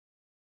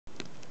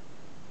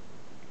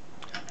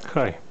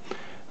Hi,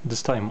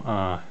 this time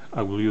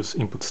I will use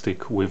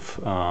InputStick with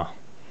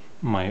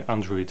my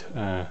Android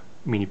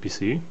mini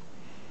PC.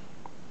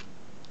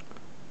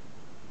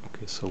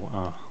 Okay, so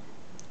I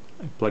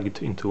plug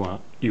it into a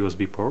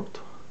USB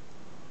port,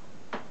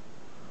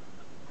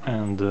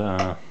 and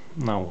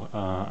now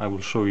I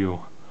will show you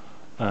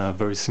a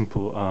very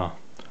simple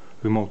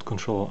remote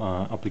control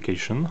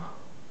application.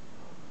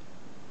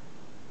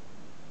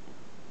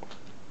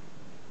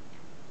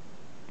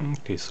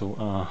 Okay,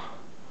 so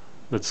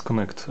let's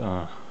connect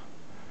to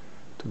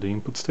the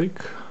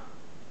InputStick,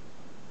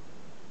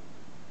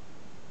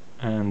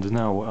 and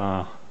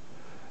now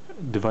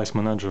Device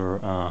Manager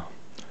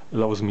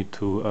allows me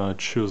to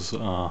choose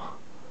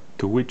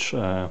to which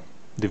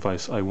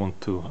device I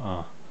want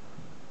to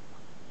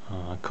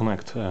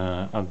connect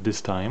at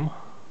this time.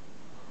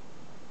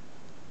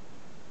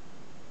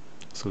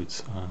 So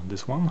it's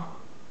this one.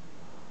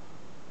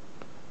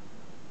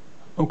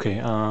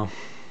 Okay,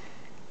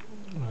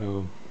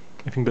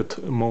 I think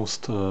that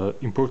most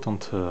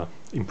important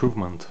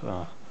improvement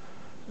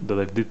that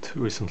I did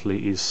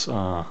recently is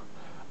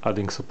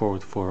adding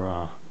support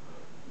for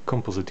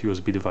composite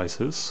USB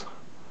devices.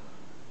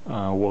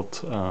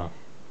 What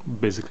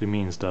basically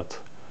means that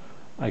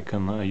I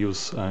can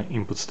use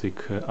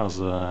InputStick as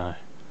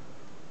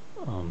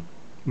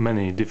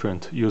many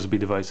different USB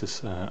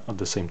devices at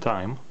the same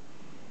time.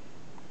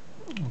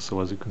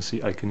 So as you can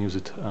see, I can use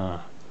it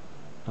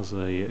as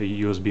a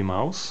USB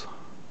mouse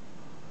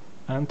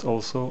and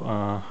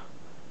also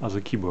as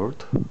a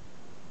keyboard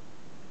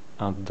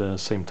at the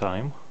same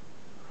time.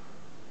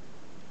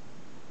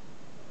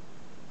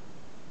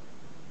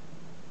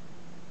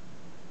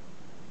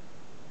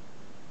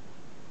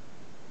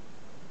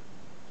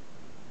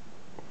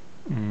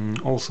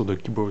 Also the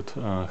keyboard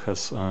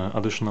has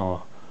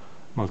additional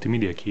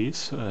multimedia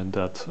keys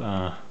that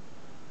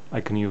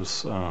I can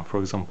use, for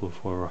example,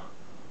 for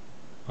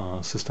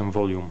system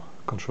volume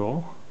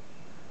control.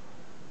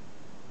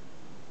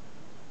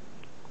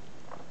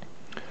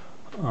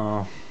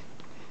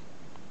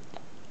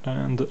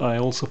 And I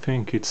also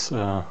think it's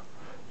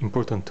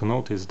important to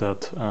notice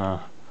that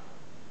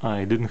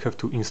I didn't have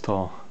to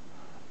install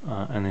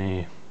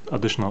any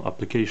additional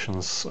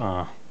applications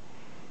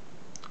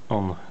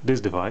on this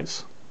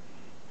device.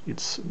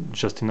 It's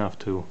just enough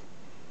to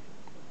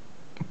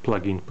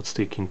plug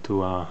InputStick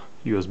into a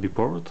USB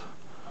port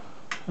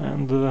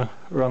and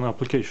run an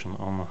application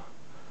on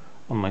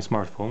my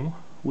smartphone,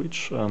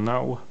 which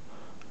now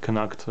can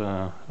act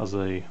as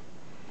a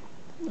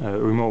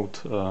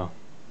remote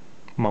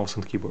mouse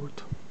and keyboard.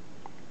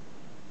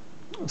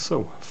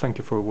 So, thank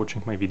you for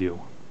watching my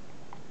video.